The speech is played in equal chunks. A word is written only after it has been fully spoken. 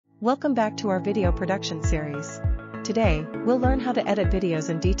Welcome back to our video production series. Today, we'll learn how to edit videos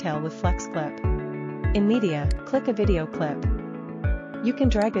in detail with FlexClip. In Media, click a video clip. You can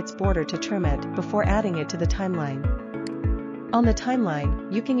drag its border to trim it before adding it to the timeline. On the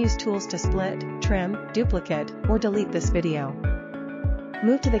timeline, you can use tools to split, trim, duplicate, or delete this video.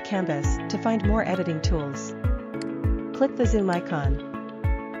 Move to the canvas to find more editing tools. Click the zoom icon.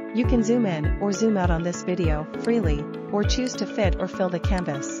 You can zoom in or zoom out on this video freely, or choose to fit or fill the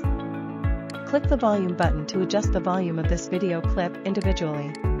canvas. Click the volume button to adjust the volume of this video clip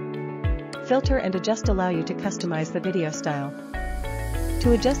individually. Filter and adjust allow you to customize the video style.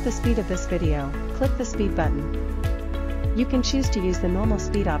 To adjust the speed of this video, click the speed button. You can choose to use the normal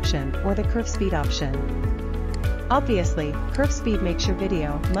speed option or the curve speed option. Obviously, curve speed makes your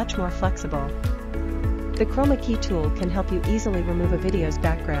video much more flexible. The chroma key tool can help you easily remove a video's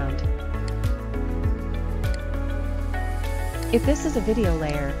background. If this is a video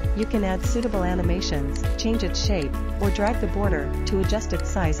layer, you can add suitable animations, change its shape, or drag the border to adjust its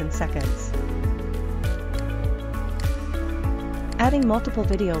size in seconds. Adding multiple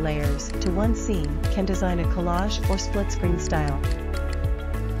video layers to one scene can design a collage or split screen style.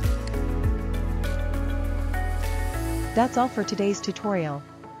 That's all for today's tutorial.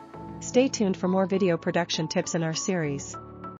 Stay tuned for more video production tips in our series.